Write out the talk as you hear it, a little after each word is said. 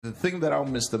The thing that I'll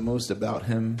miss the most about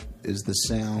him is the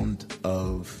sound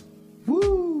of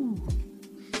woo.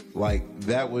 Like,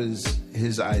 that was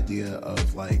his idea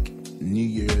of, like, New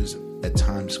Year's at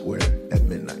Times Square at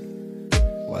midnight.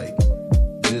 Like,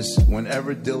 just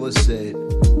whenever Dilla said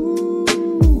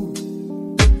woo,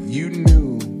 you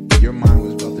knew your mind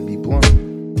was about to be blown.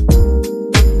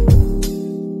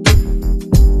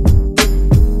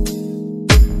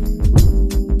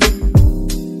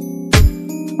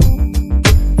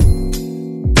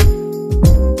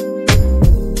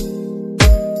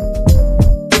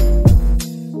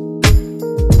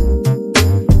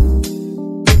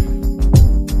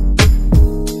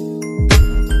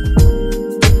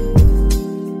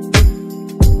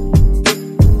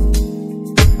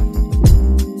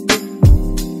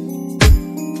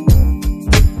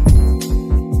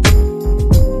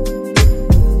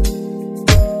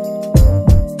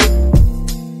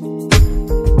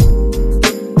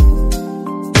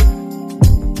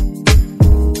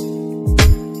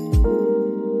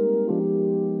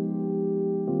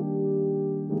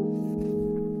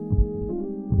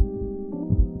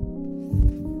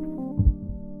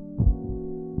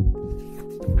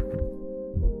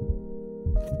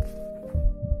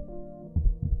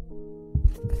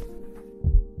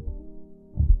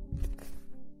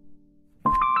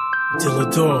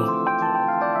 Dillador,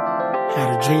 had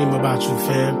a dream about you,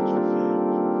 fam.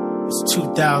 It's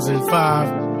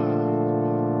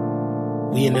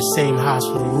 2005. We in the same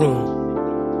hospital room.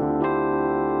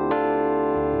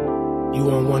 You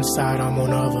on one side, I'm on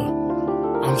the other.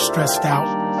 I'm stressed out,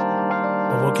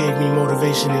 but what gave me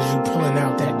motivation is you pulling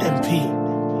out that MP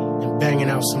and banging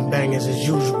out some bangers as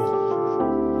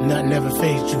usual. Nothing ever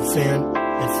fazed you, fam,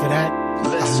 and for that,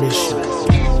 I miss you.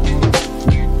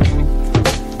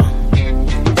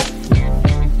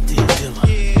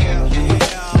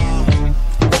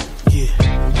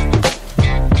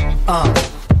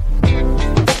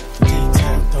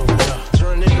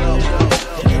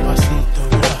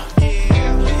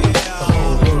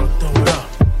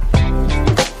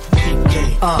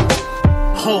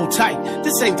 Hold tight,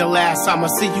 this ain't the last I'ma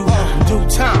see you. In due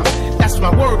time, that's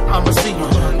my word, I'ma see you.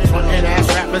 Front and ass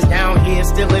rappers down here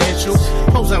still an issue.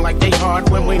 Posing like they hard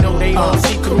when we know they all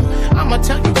see through. I'ma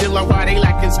tell you, Dilla, why they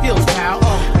lacking skills, pal.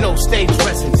 No stage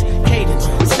presence, cadence,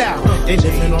 style. They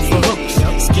living off of hooks,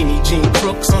 skinny jean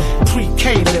crooks,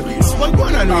 pre-K lyrics. Like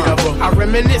one I need a book. I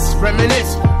reminisce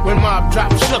when Mob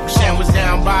dropped Shook. Shan was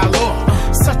down by law,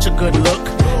 such a good look.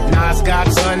 Nas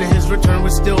godson and his return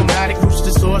was still matic. Roots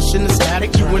distortion, the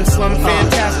static. You and Slum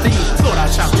fantastic. Thought I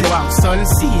shout you out, son.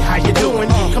 See how you doing.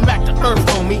 Come back to earth,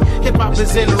 homie. Hip hop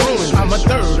is in the ruins. I'm a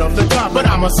third of the drop, but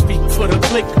I'ma speak for the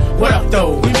clique. What up,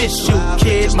 though? We miss you,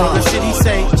 kid. Mother City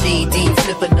say, JD,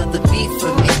 flip another beat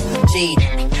for me. JD,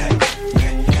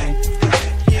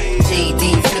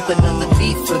 flip another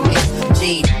beat for me.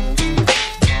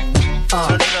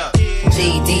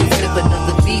 JD, flip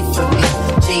another beat for me.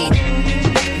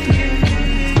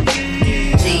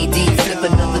 JD, flip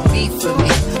another beat for me.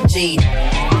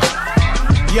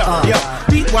 Yo,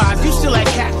 beat-wise, you still at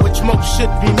cat, which most should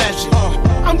be measured.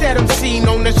 I'm that MC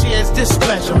known that she has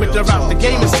displeasure with the route the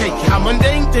game is taking. How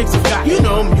mundane things have got. You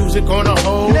know, music on a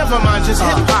whole. Never mind just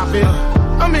hip-hopping.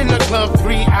 I'm in the club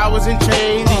 3 hours and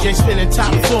change. DJ spinning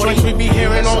top 40, we be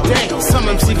hearing all day. Some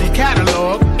MC be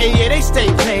catalog, and yeah, they stay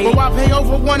paid. But why pay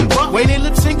over $1 when they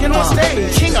lip syncing on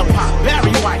stage? King of Pop,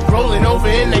 Barry White, rolling over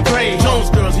in their grave. Jones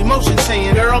Girls, emotion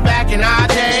saying, girl, back in our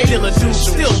day. Dilla dudes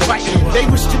still writing, they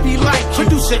wish to be like you.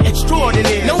 Producer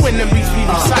extraordinaire, knowing them beats be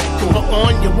recycled. But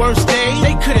on your worst day,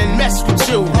 they couldn't mess with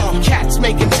you. Cats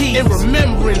making tea in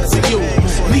remembrance of you.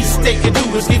 Least they could do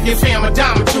is give your fam a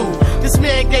dime or two. This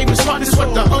man gave his heart, this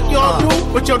what the y'all do?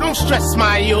 But yo, don't stress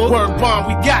my yo. Word bomb,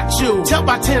 we got you. Tell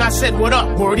by 10 I said what up.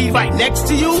 Word E right next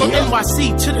to you. From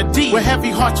NYC to the D, with heavy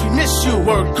hearts we miss you.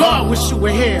 Word God, wish you were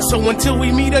here. So until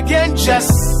we meet again,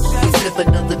 just flip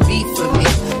another beat for me.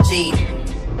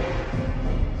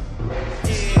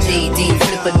 JD,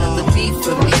 flip another beat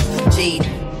for me. JD,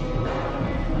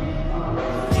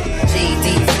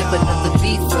 flip another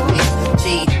beat for me.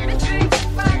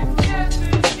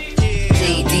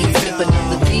 JD, flip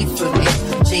another beat for me.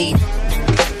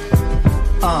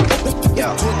 Yo.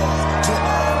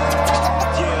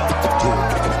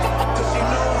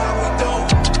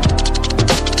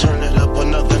 Turn it up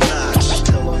another notch.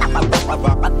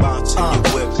 Bounce in your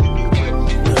whip.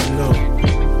 No,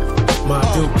 my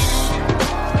Dukes,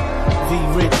 V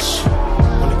Rich.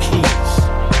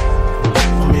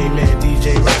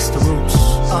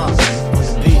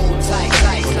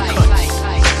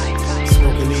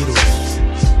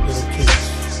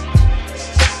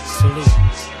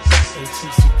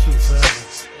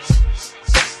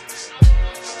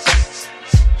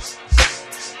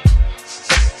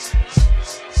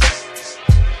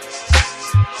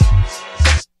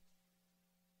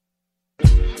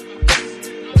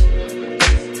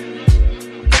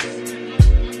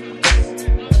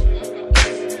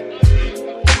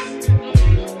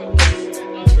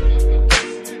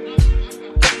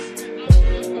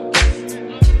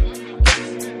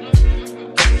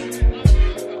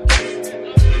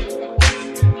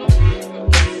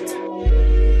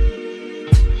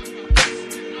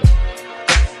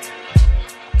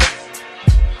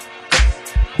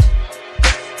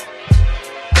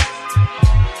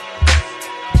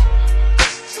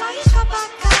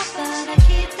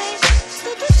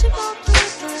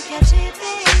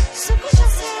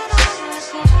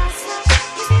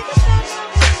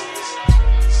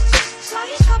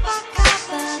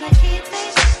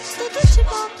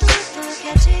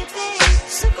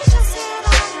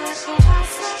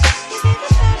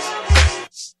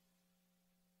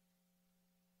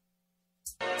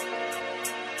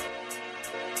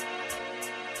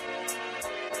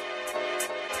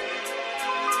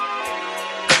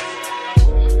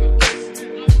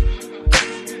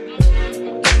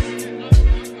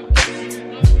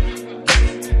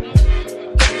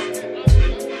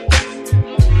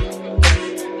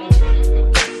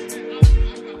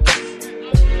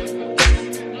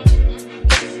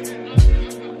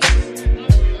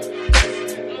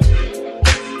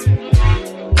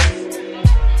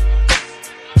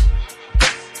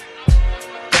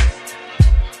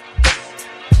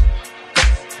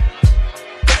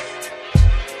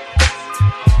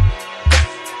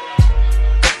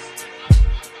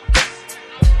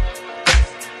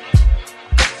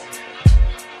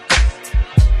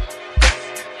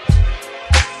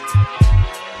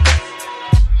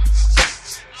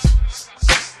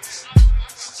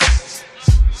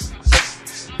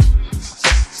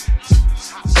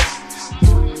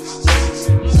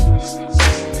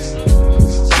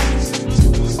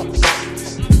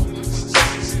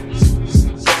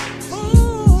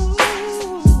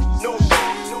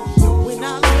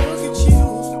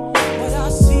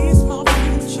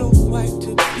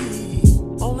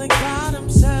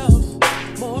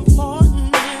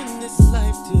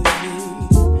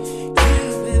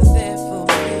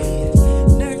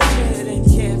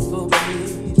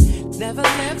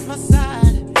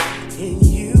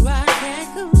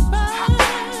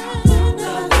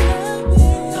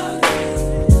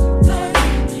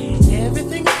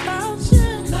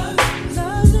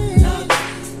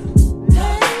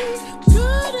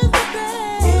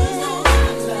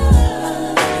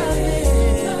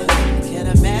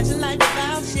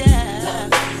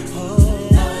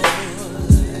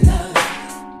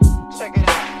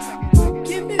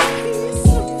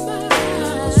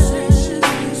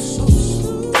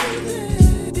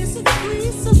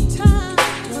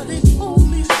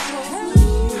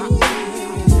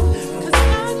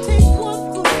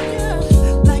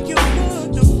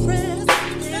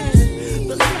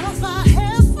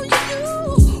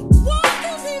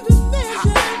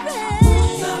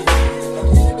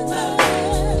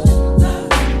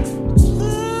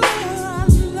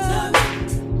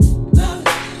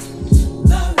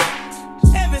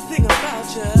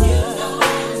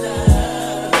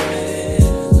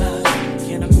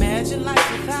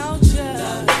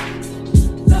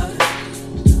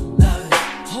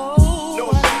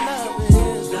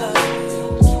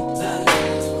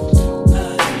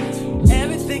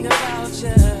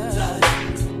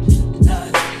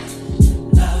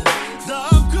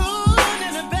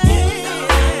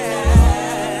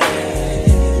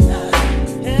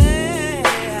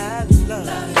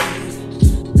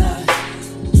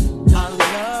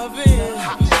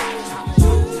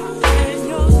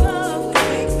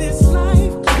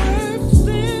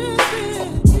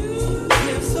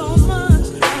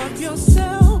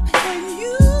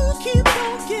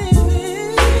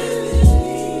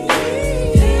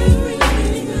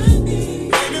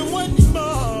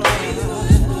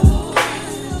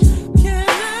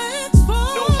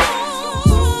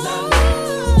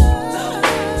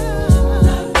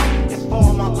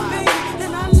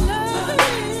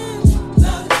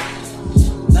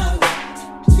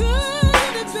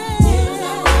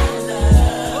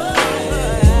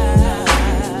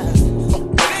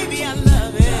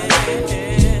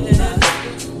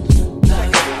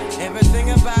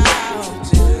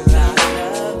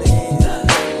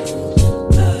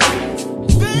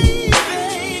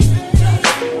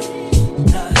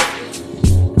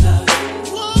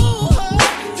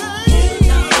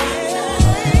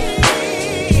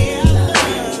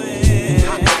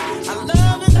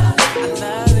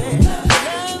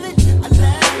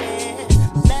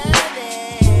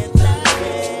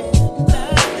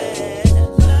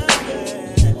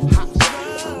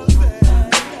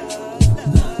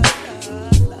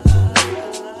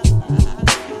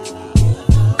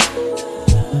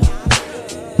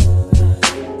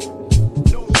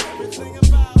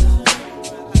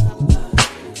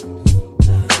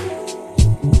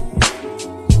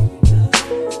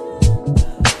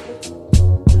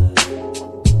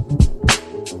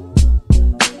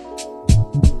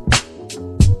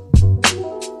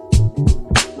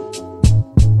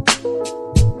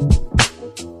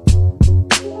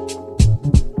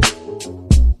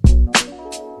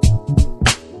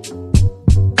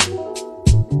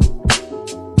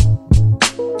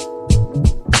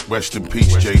 Rest in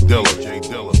peace, Jay Dilla.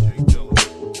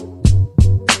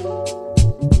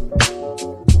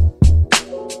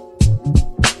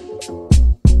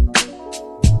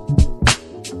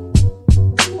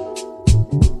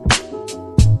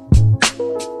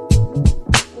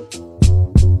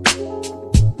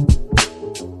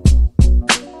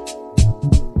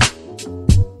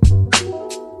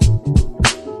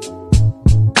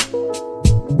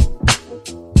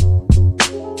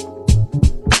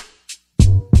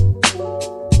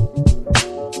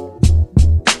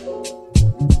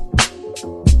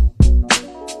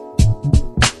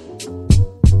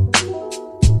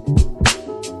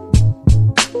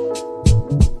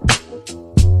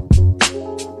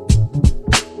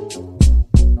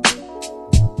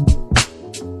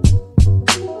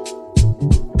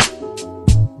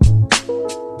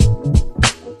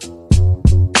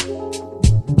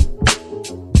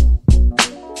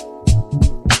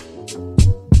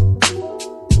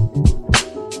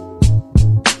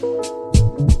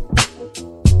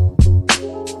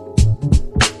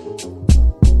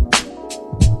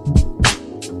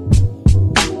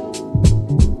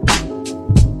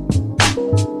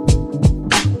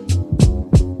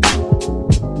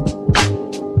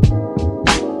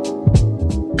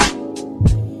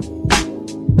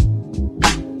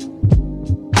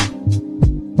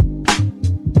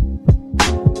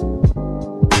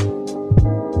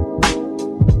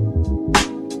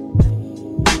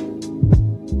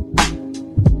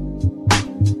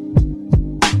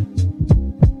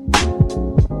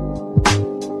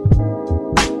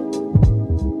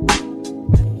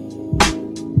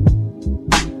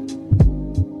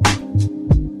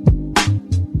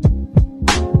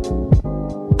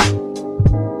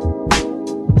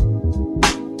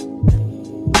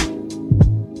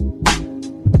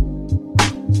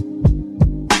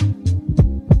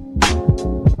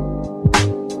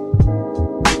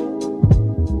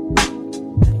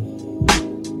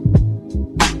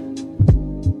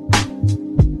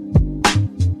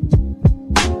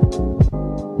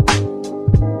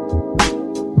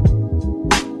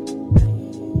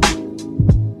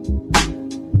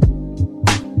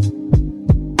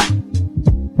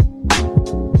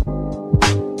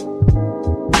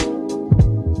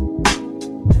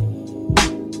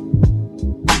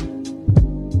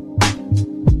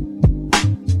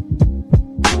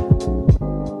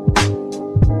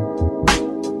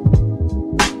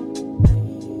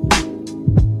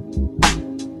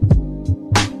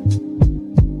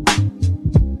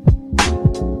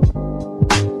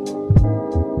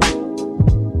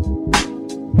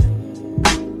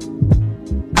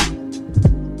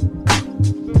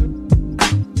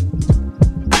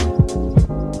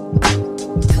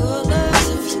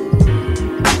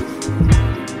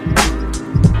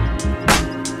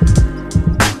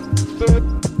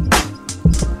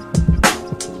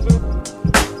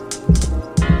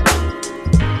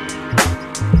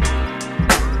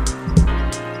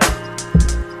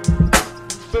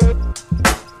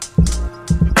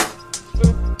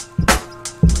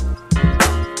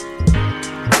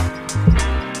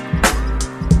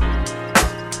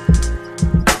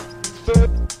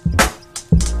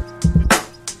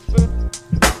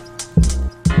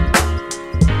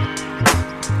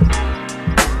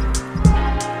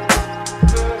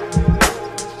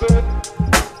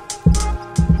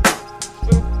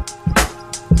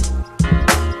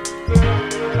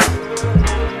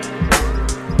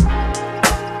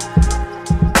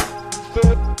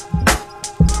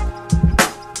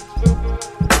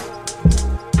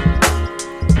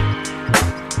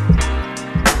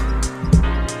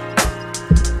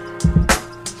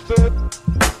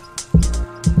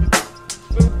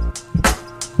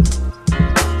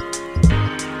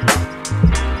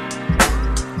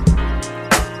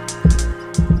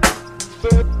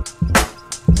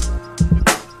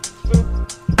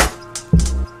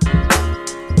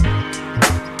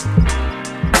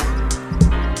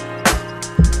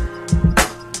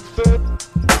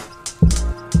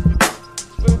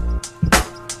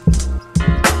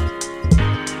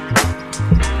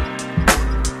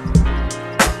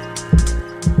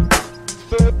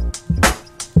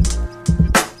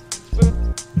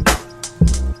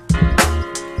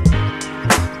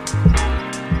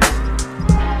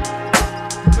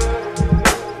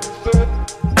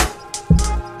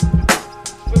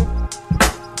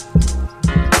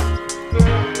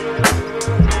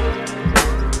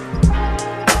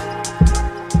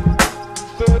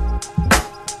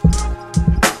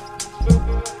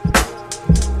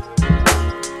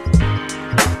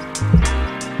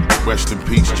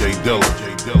 peace, Jay Dilla.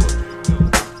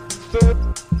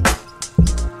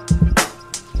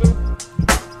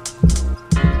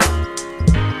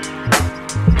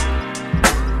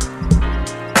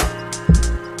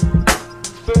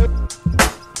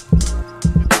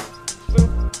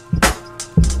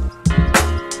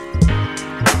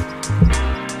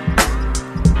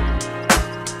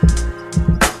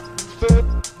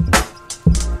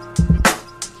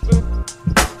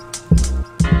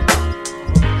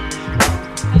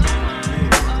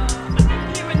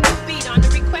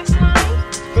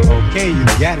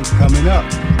 Got it coming up.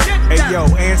 Hey yo,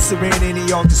 answering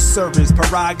any altar service,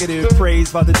 prerogative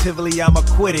praised by the Tivoli, I'm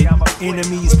acquitted.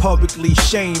 Enemies publicly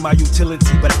shame my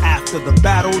utility, but after the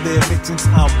battle, their admittance,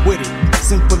 I'm with it.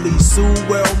 Simply sue,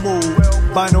 well moved,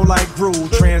 vinyl like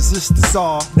groove, transistors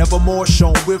are never more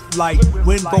shown with light.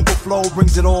 When vocal flow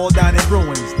brings it all down in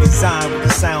ruins, designed with the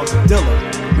sounds of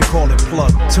Dilla, we call it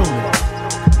plug tuning.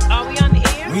 Are we on the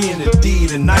air? We in the D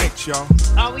tonight, y'all.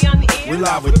 Are we on the air? We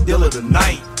live with Dilla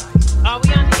tonight. Are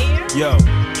we on the air? Yo,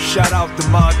 shout out to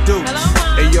my dudes.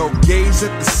 Hello, Hey yo, gaze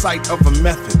at the sight of a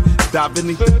method. Dive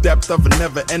beneath the depth of a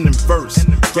never-ending verse.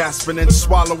 Gasping and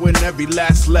swallowing every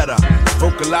last letter.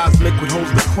 Vocalized liquid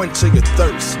holds the quench of your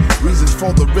thirst. Reasons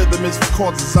for the rhythm is for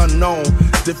causes unknown.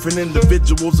 Different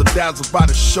individuals are dazzled by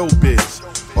the showbiz.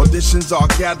 Auditions are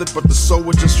gathered, but the soul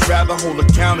would just rather hold a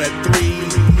count at 3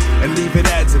 and leave it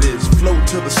as it is. Flow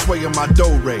to the sway of my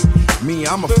do-re. Me,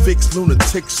 I'm a fixed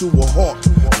lunatic who will hawk.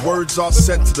 Words are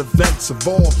sent to the vents of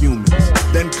all humans,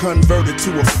 then converted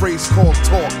to a phrase called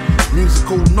talk.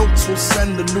 Musical notes will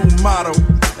send a new motto.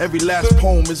 Every last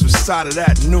poem is recited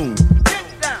at noon.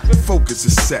 Focus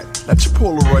is set. Let your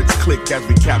Polaroids click as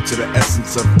we capture the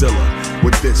essence of Dilla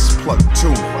with this plug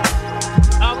tune.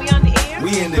 Are we on the air?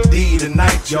 We in the D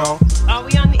tonight, y'all. Are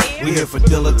we on the air? We here for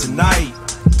Dilla tonight.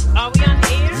 Are we on the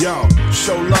air? Yo,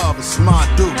 show love, it's my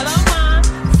dudes. Hello, Mom.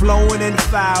 Flowing in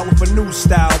foul with a new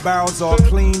style. Barrels all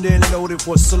cleaned and loaded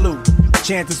for salute.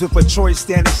 Chanters with a choice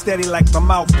standing steady like my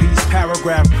mouthpiece.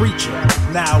 Paragraph preacher,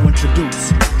 now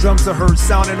introduced. Drums are heard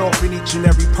sounding off in each and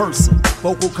every person.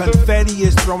 Vocal confetti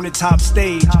is thrown at top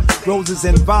stage. Roses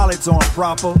and violets on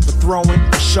proper for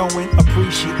throwing, for showing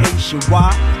appreciation.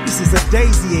 Why? This is a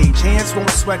daisy age. Hands won't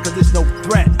sweat cause there's no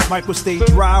threat. Mic will stay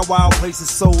dry while places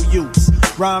sole use.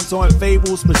 Rhymes on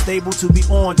fables but stable to be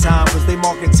on time cause they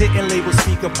market it and label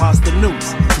speaker pasta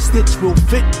news. The stitch will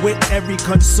fit with every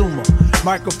consumer.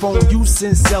 Microphone use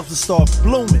and self to start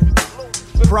blooming.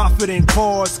 Profit and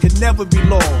cause could never be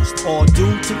lost, all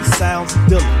due to the sounds of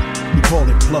Dilla. We call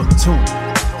it plug tune.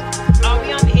 Are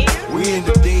we on the air? We in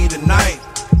the D tonight.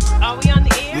 Are we on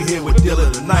the air? We here with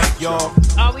Dilla tonight, y'all.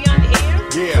 Are we on the air?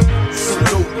 Yeah,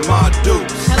 salute my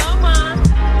dudes. Hello, Mom.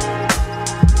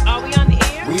 Are we on the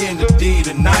air? We in the D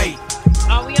tonight.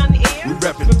 Are we on the air? We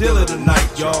reppin' Dilla tonight,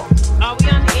 y'all. Are we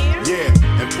on the air?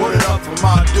 Yeah, and put it up for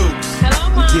my dudes. Hello,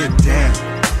 Mom. We get down.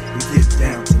 We get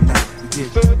down tonight. We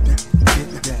get down.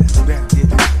 Get down. Get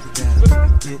down.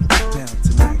 Get down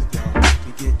tonight, y'all.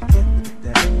 We get down.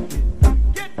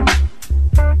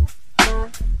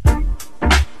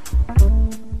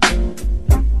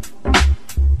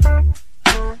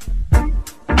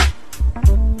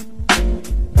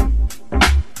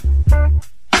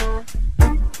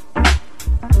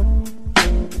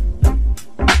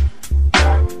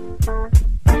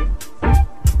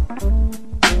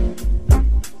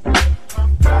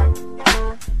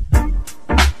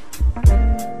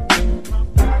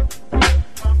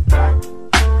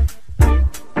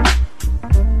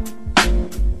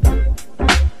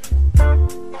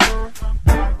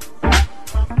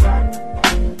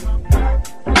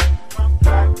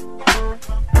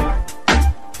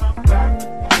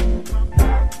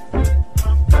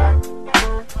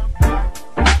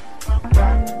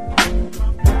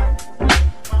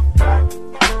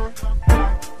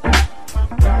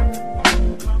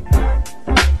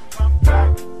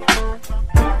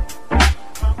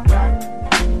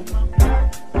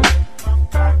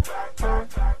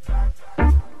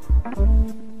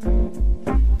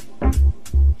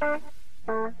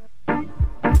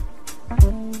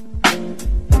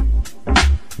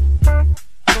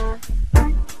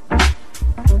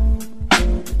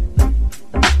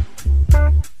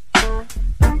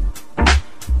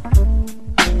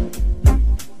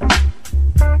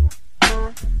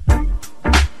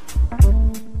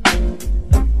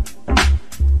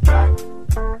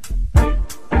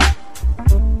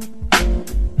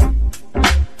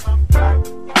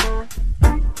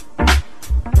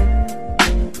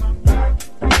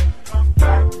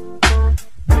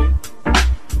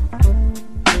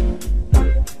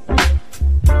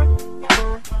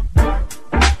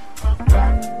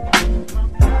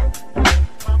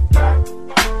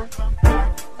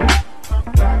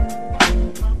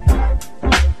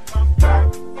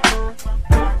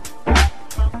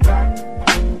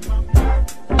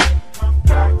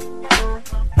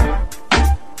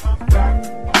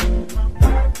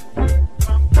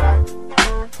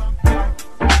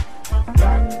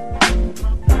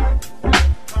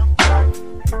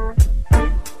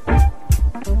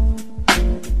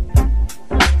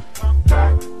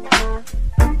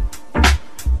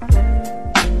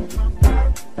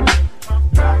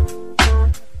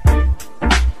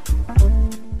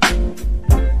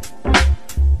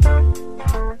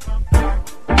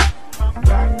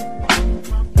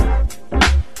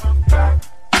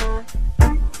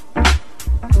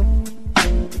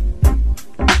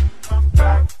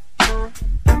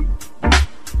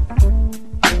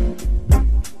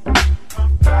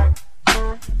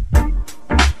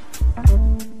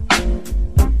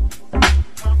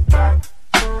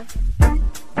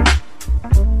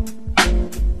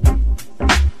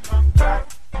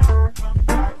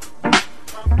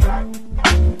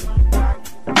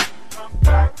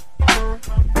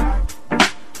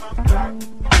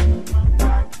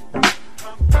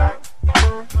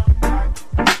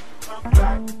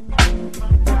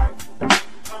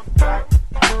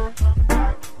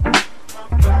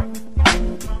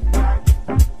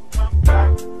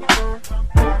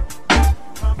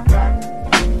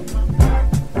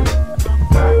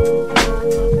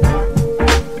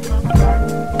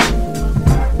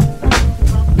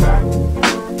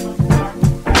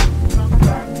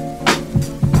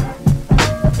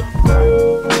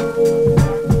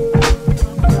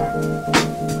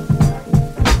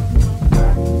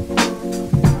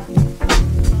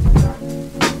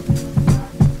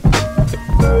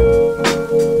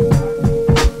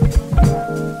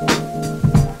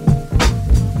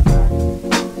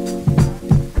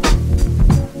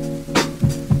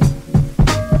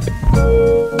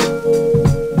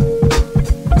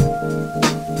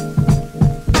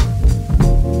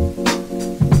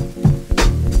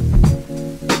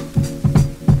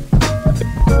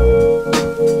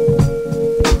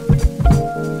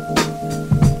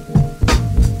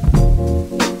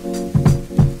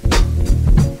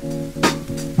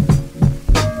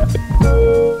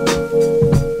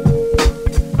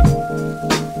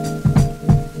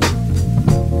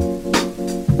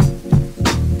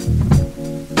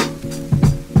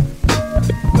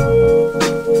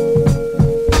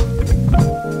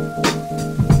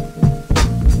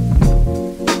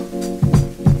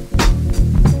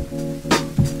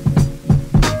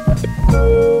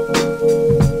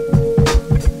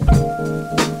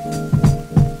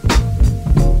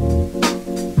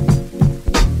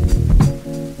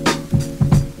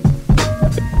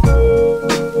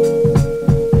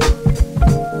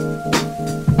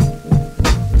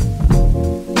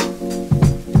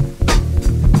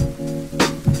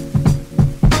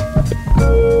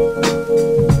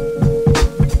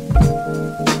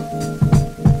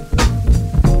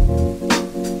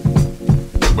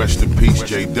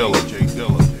 J Dilla.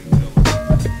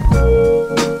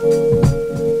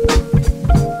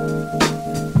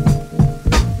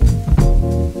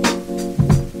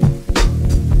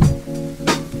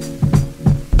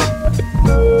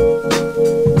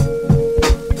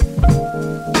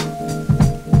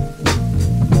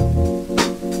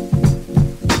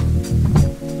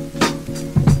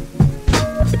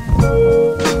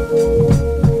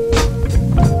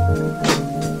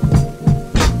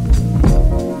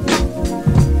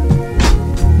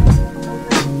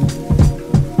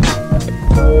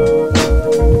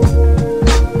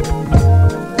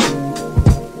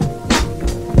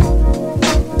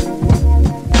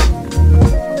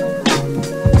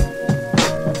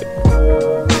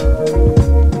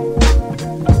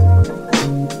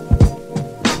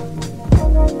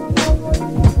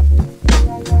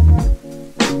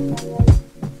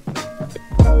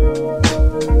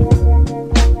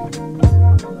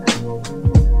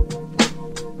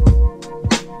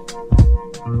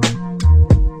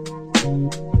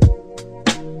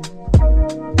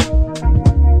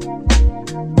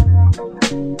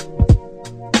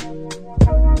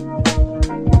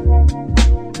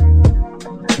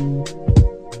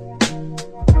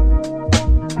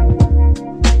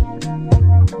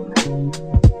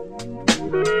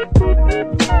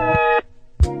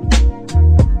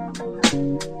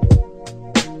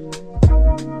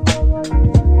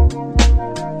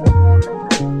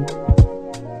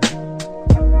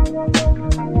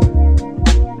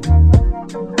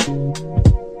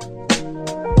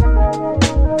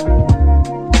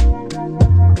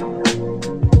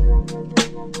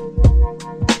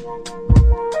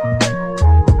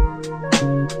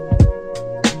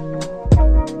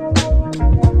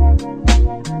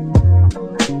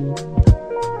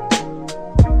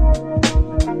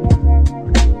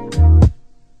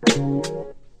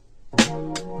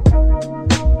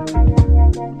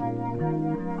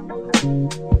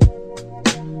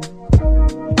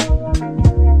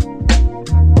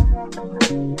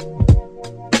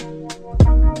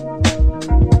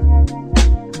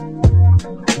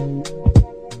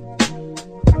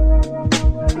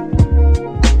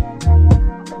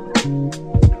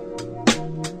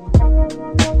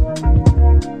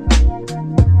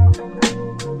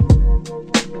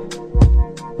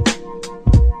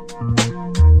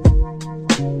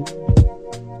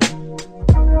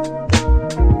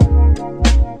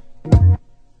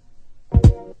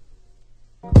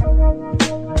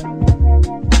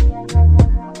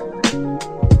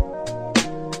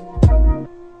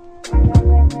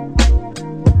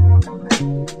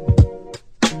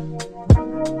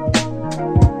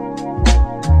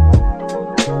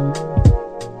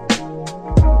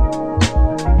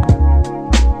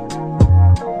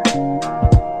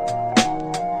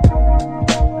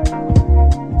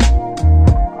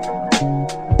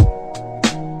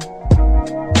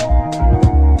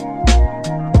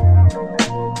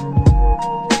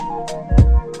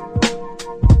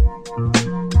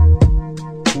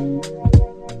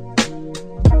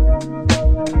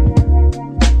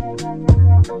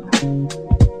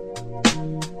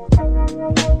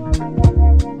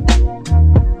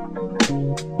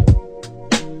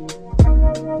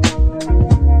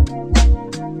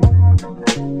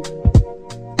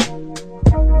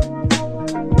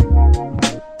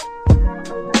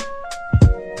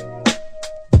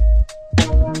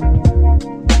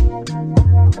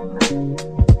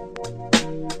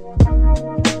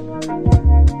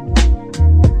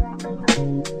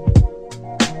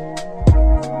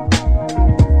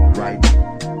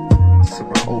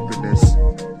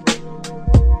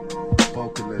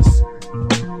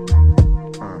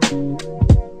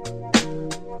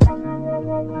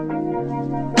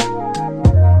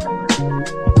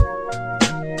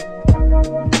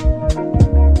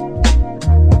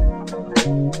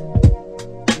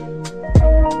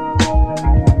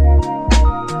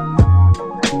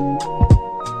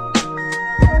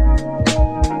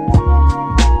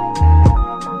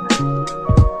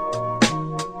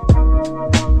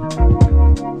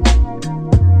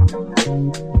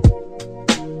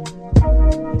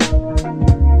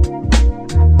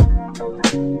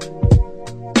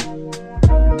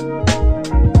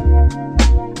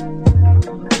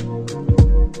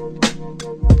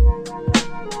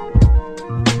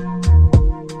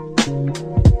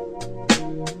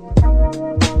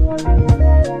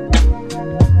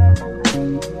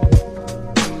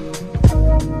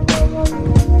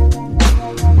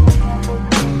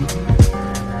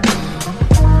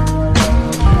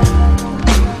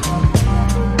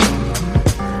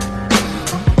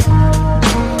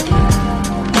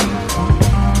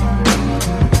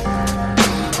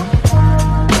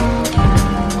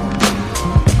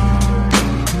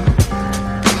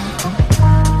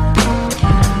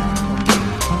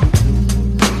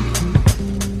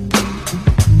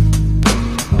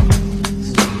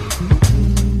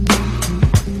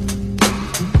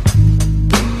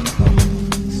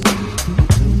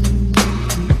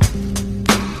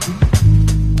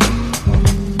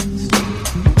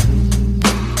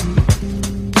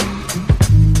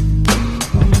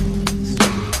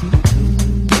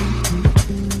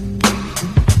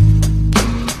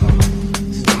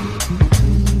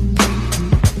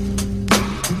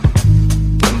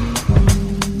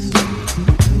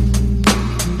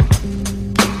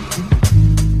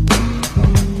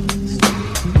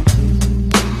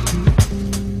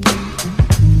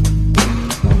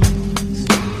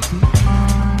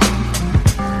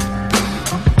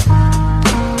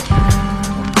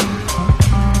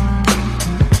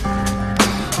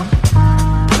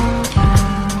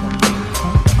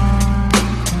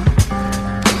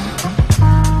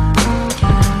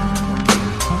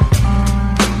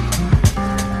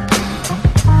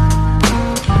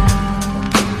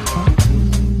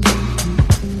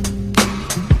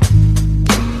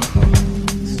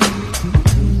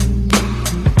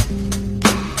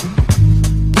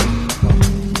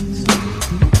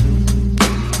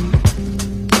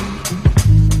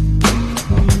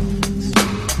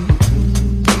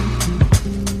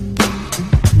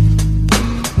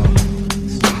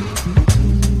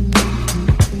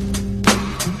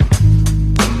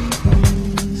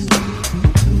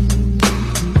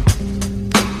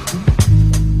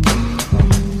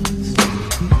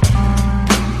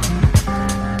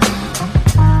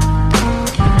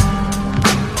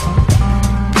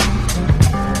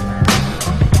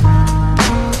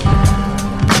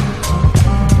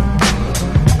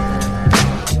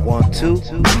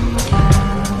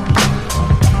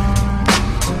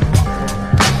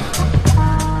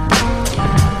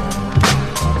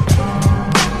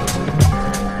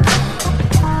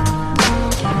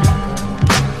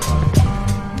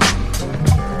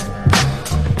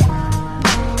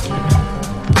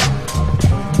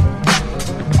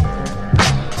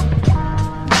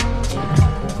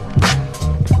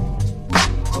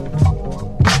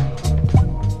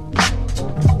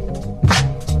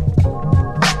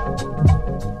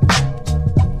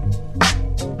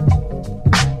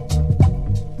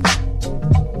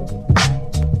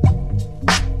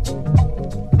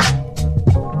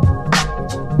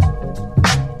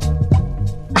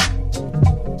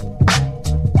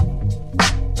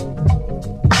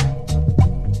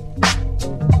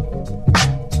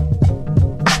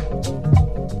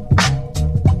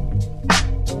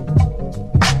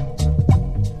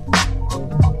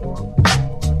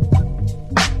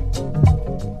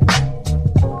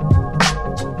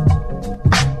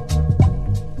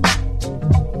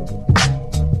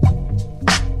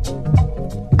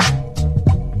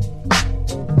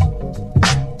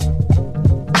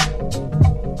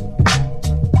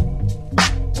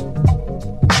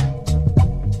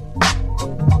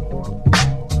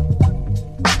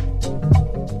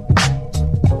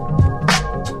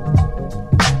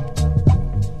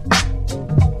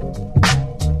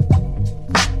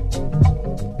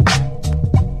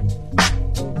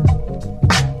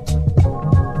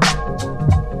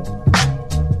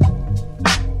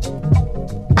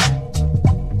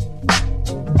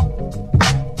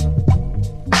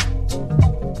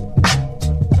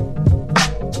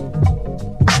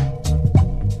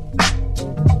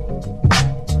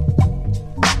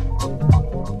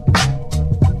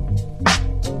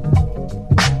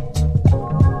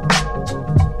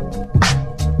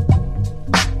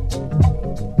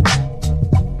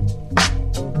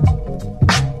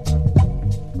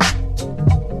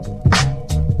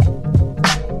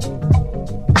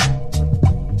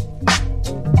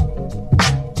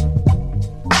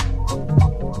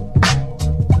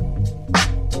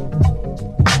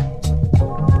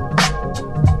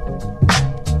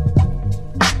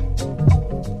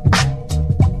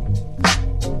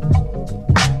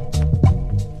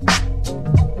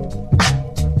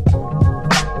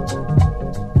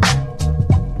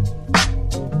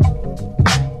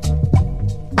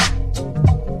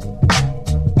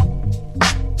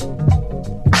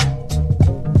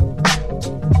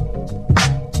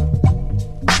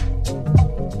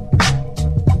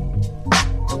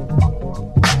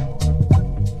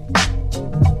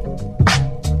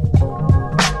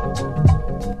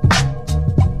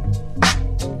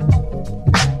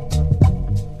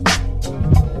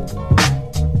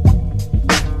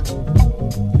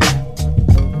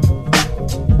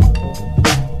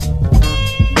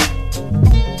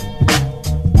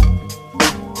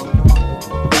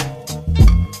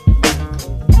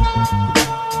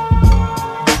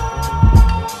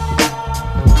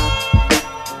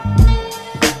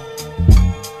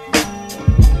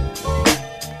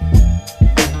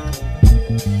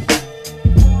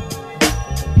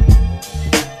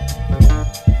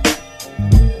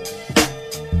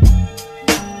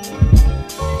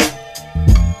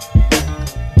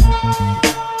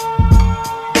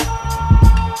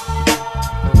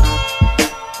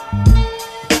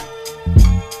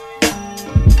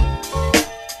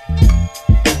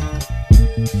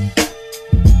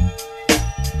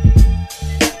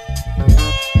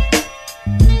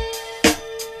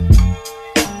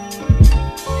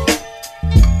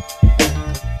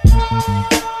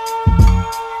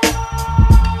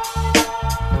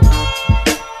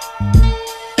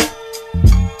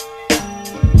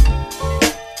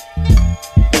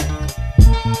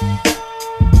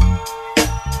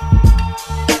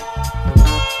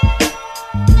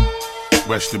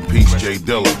 Rest in peace, Jay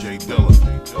Dilla.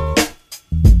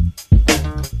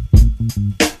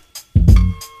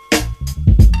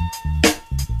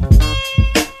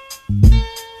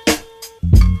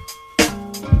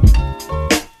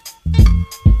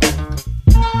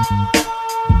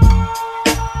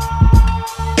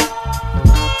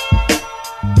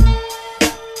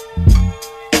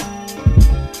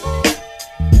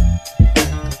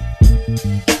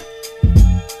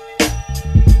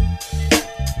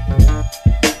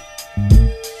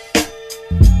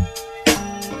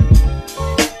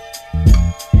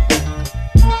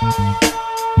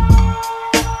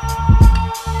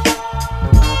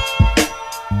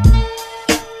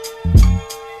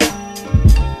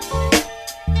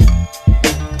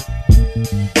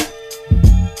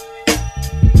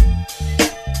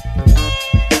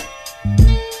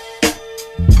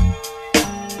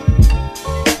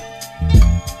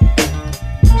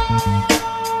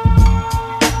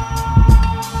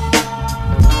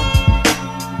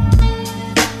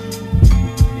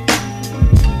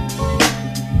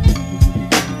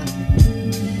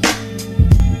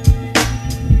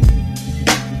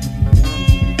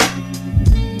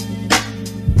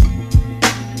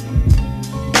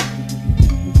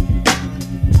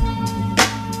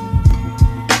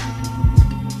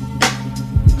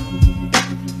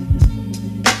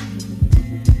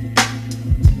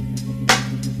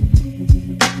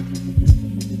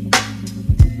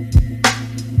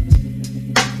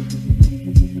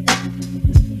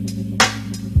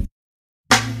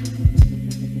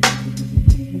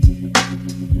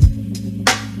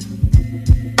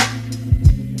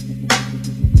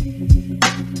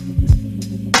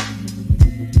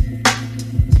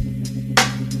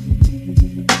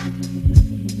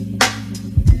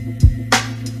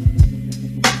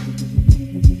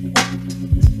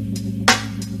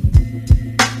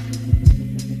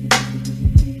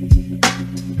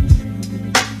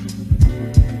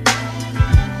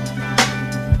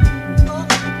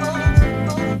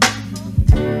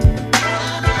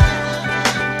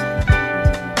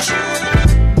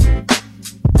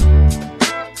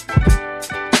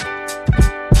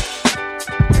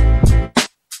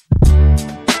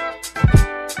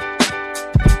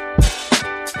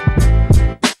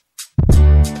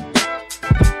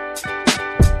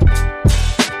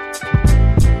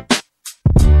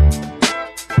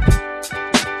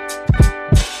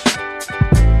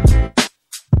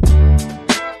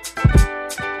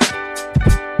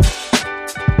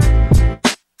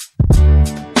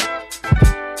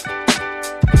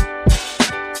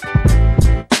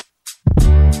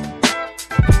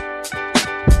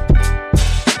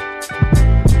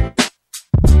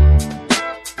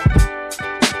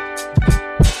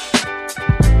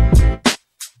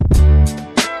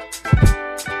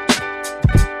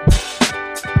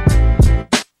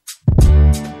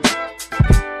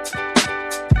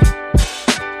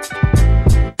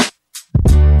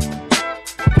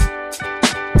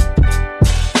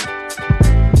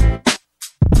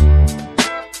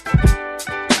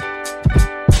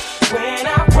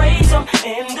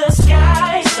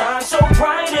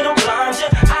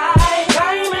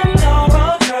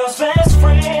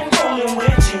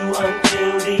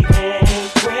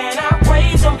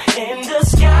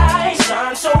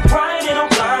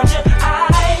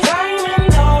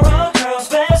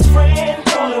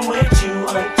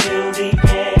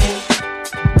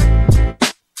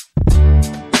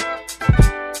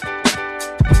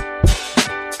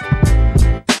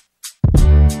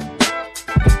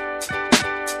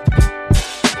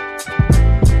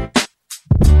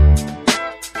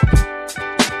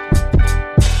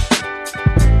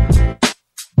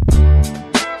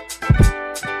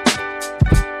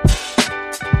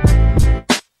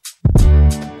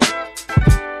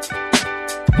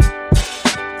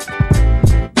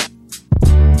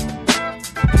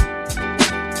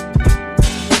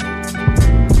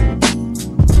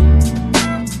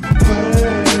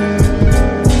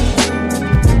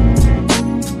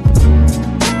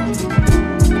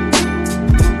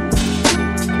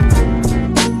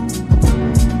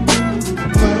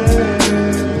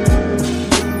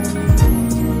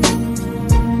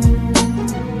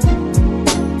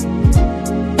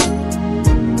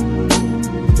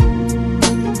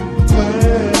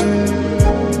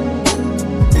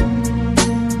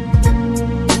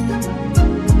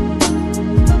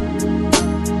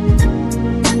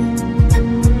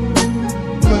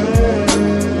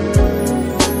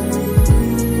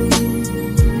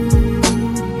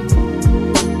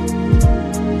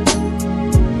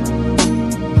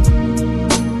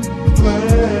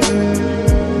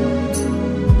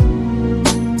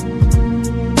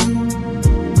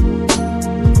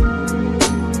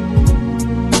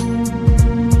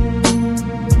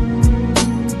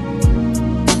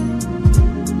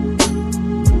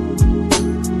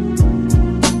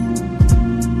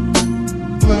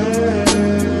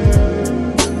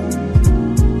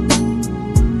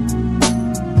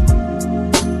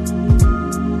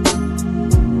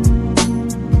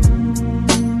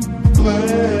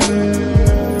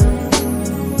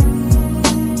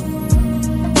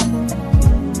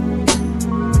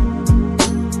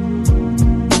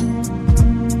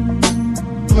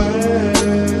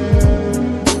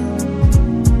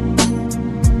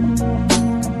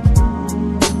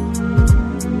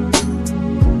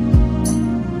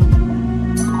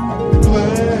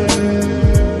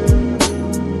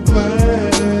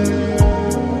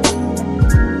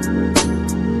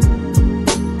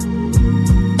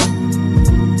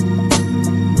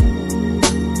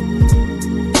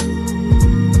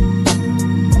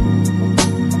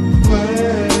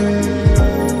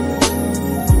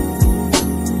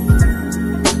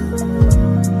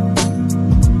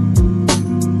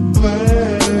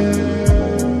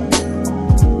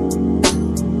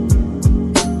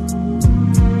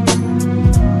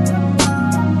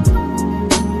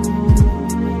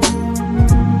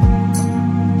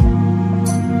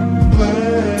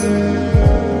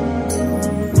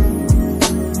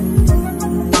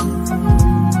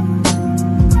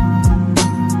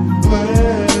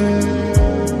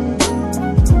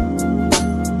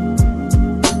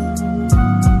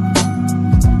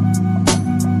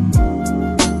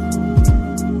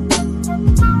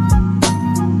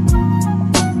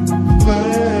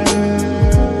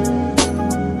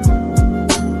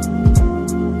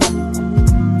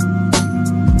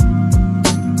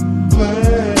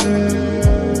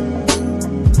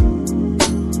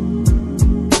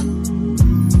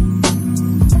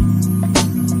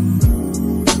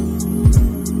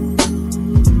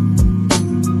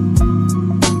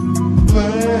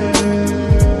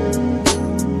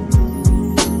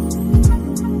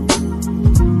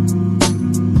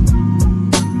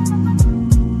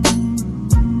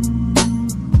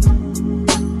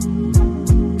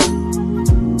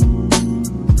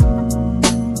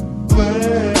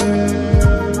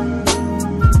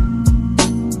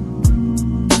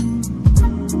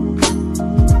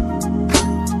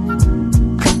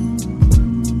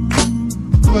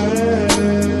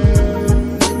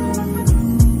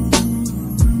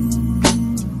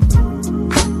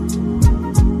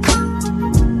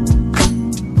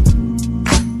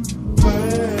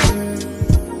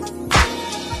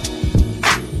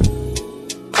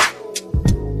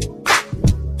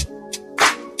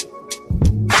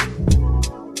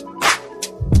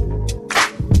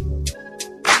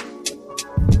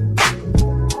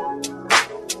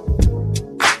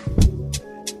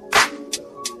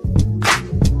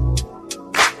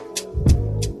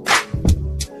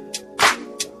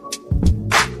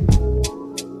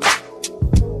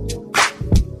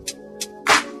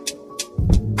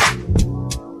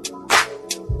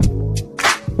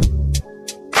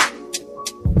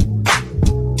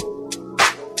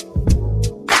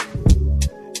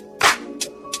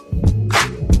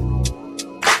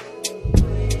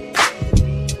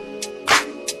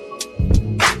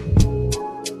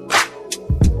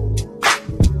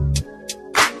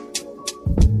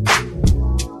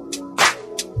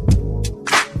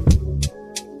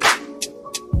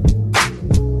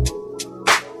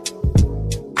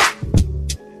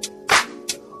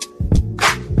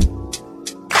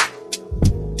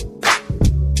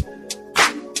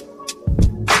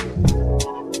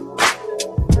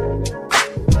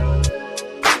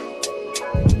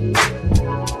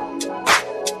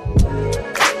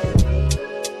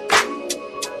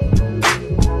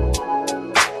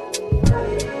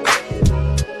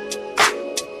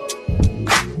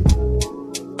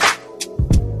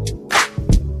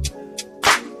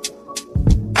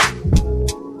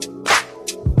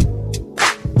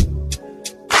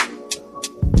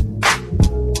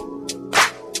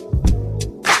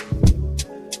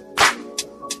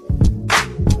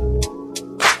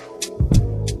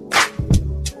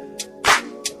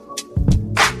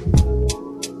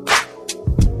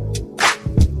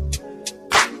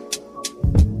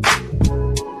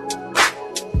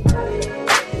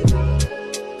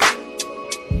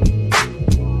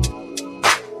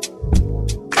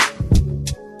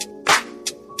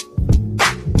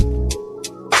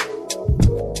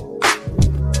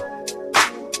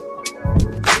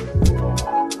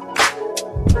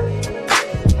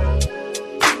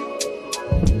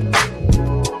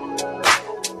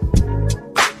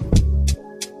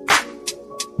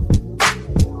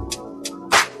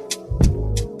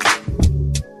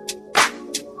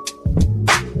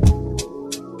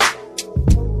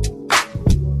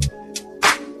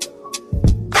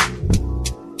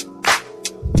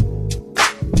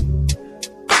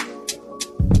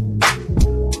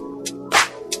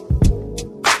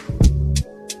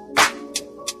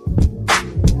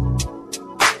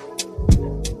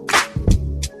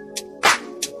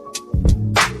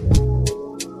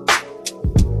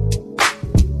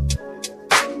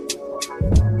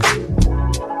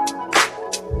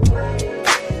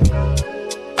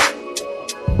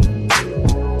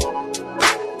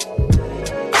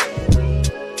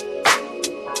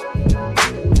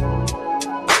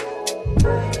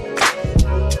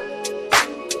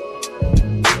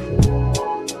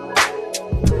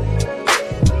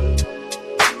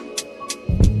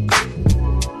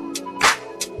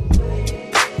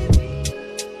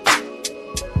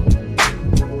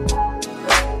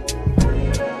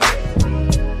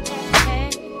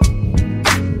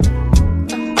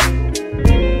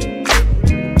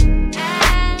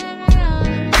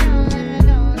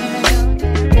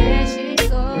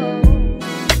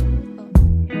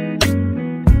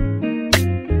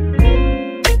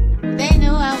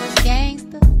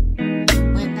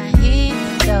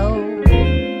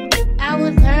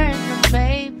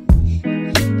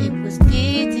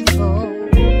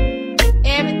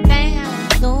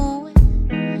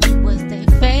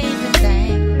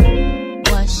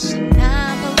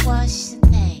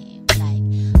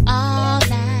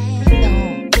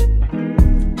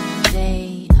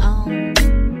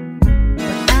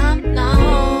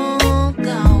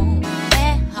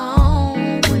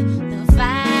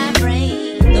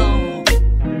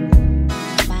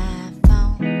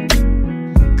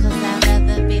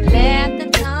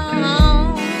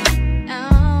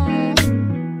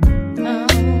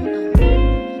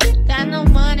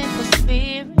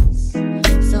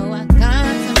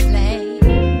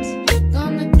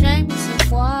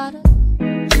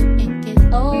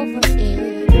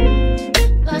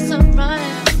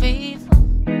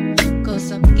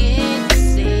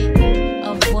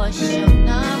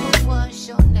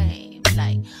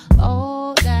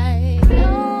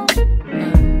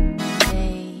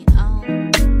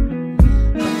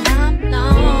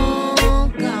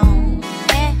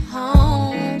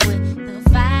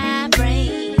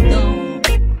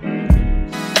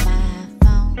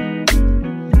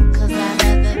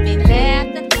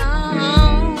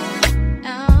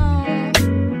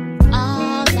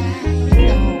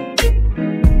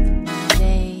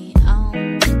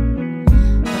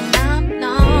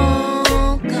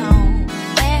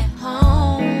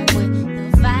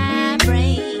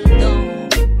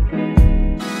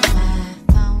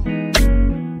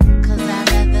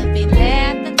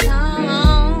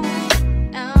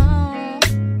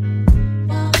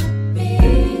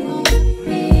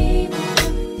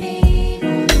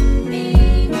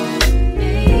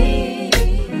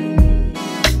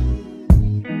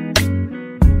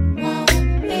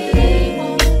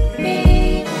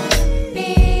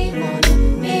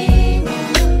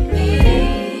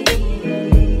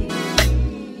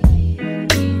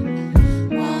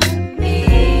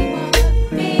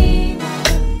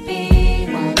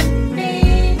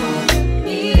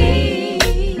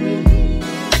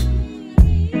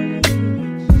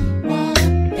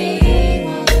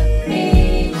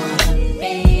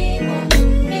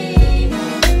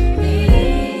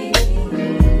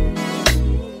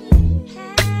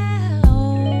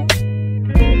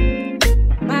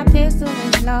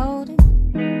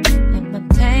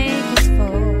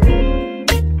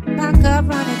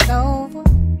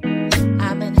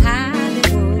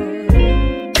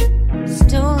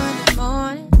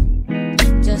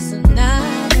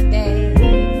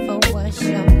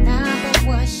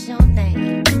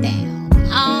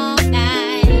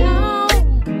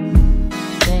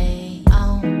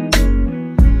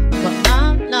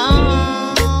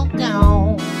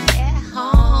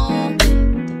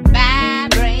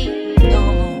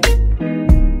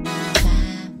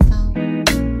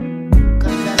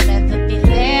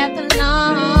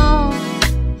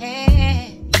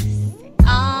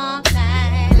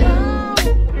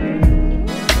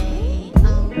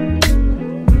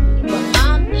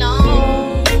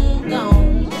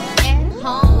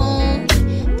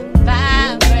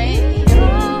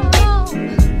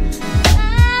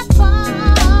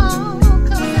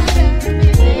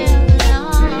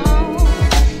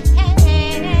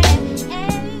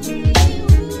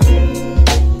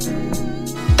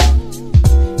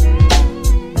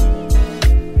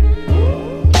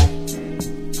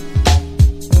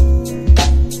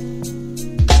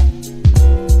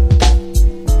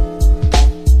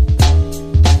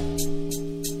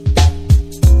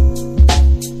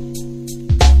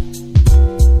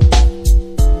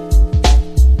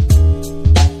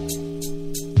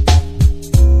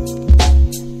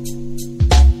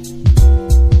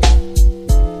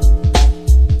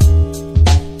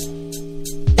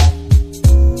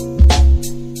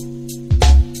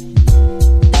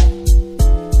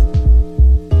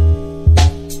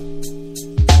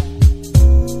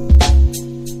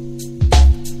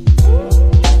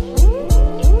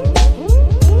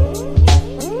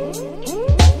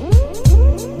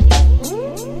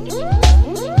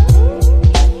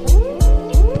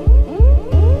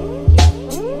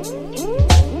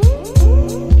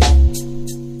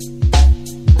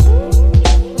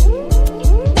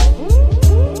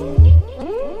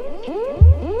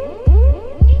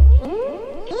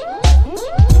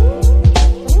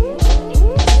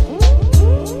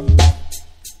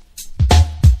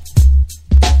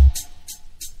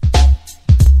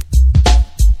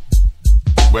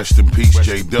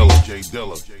 J Dilla. J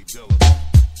Dilla. J Dilla.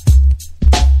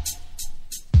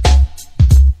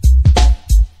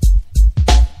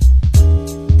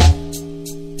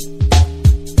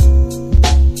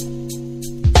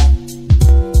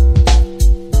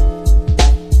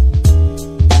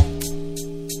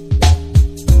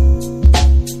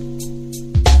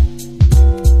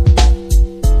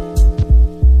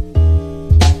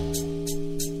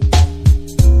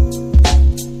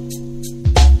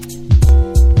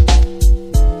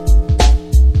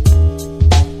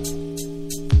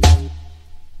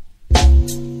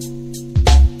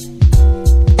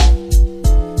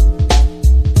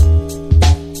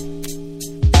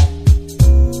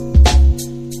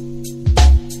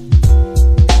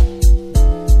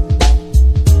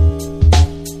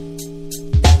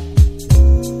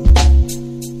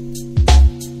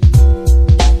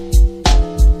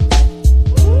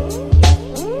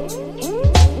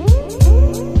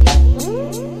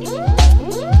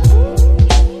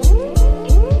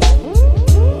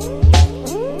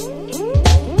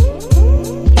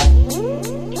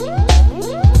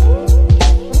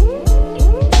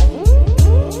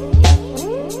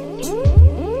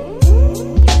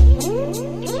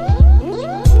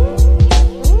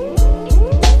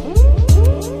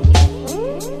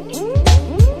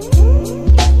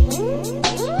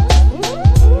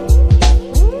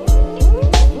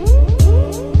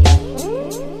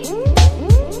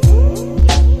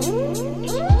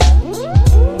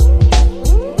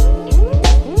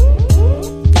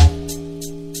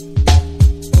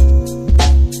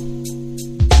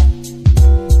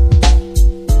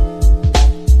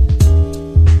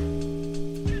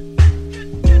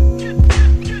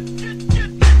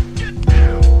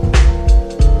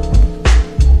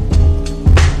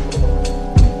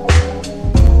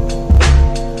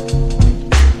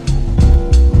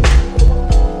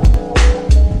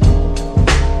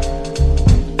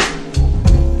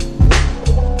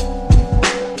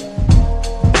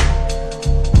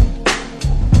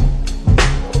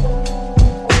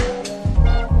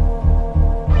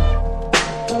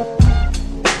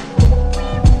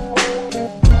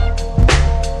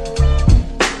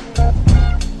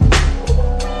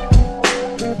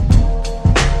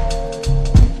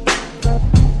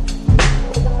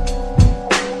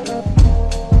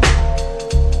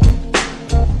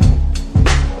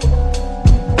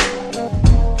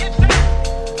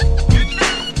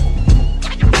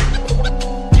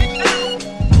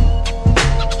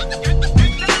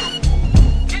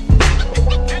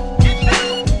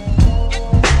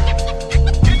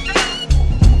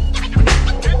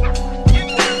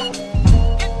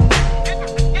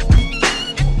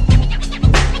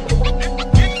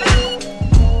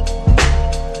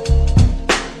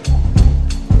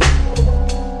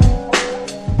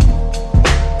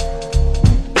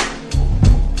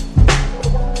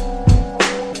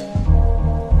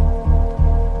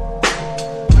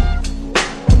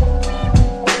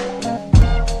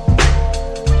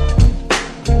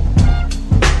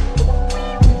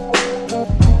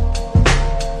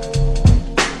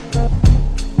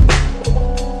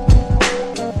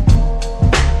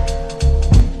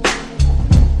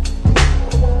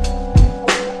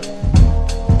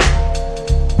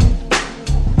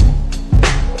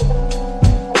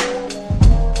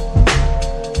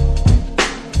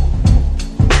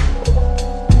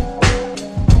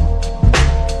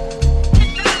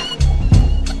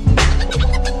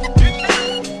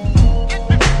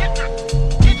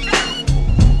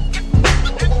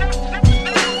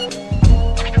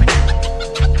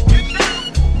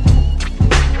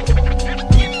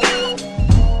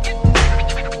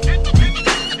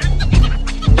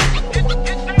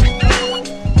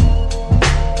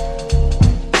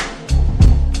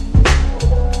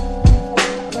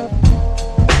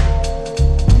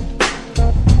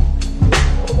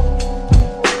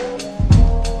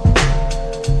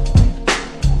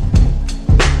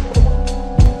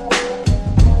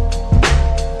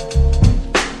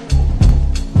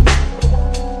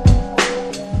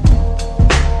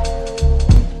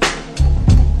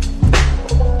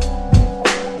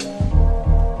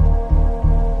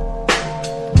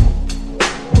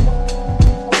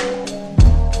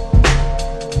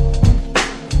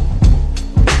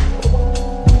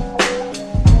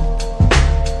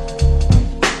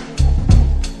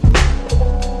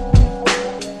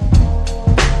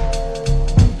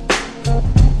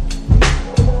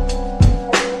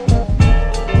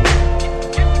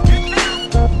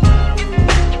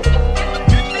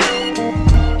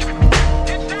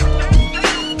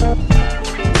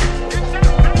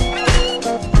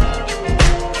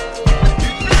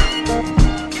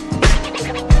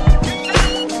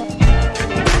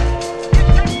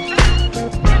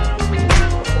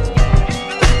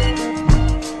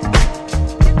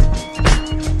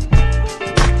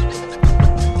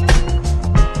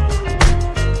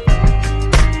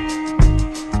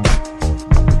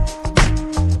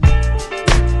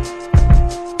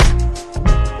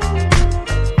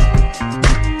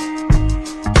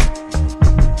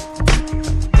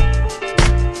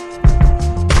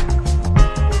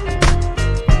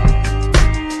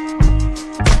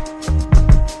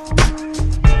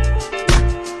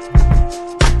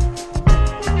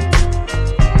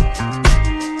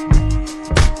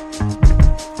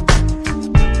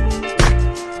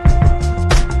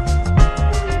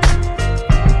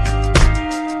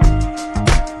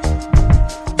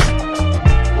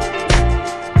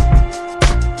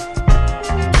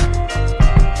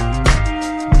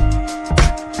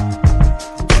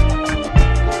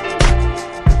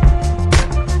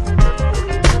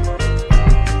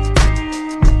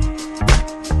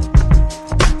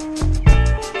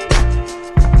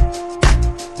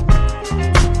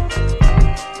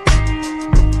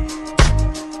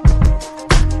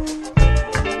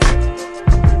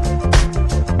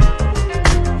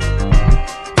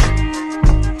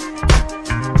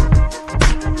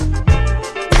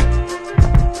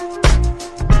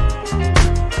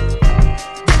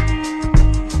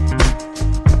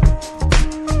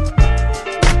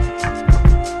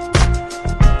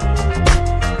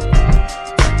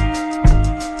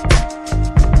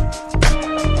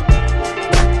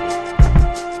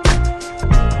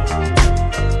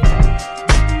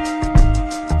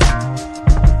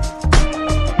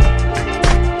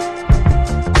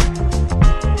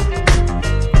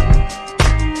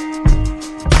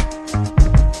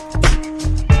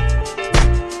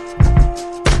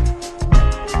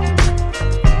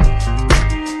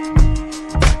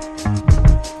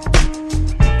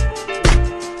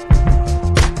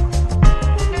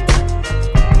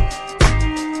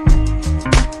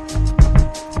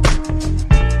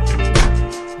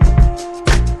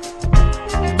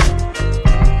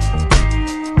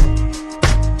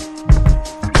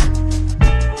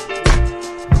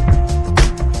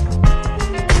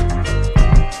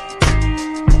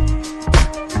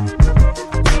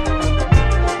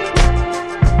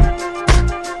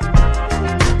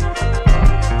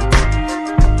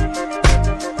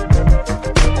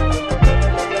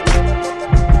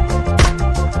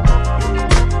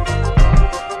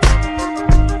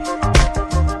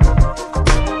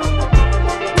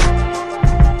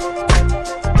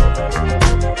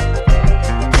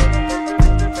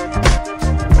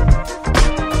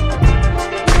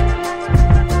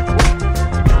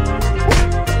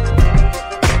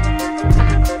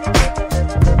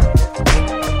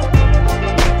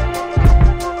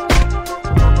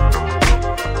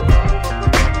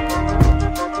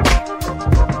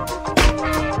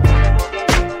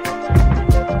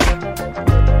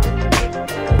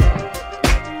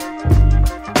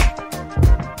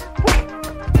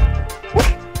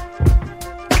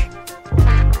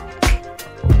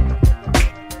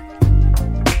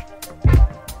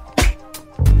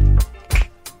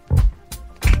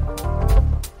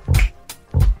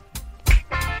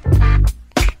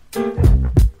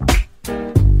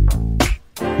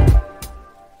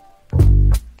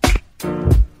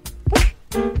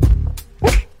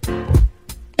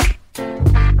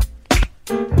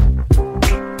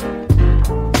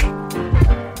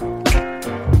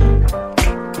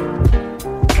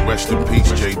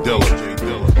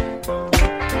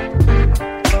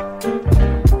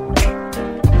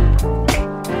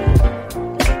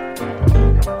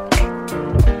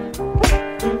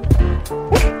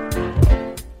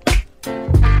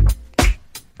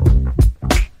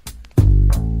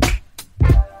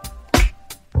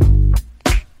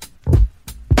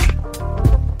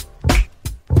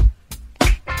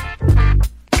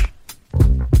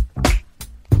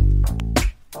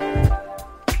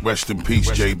 Rest in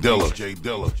peace, Jay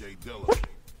Dilla.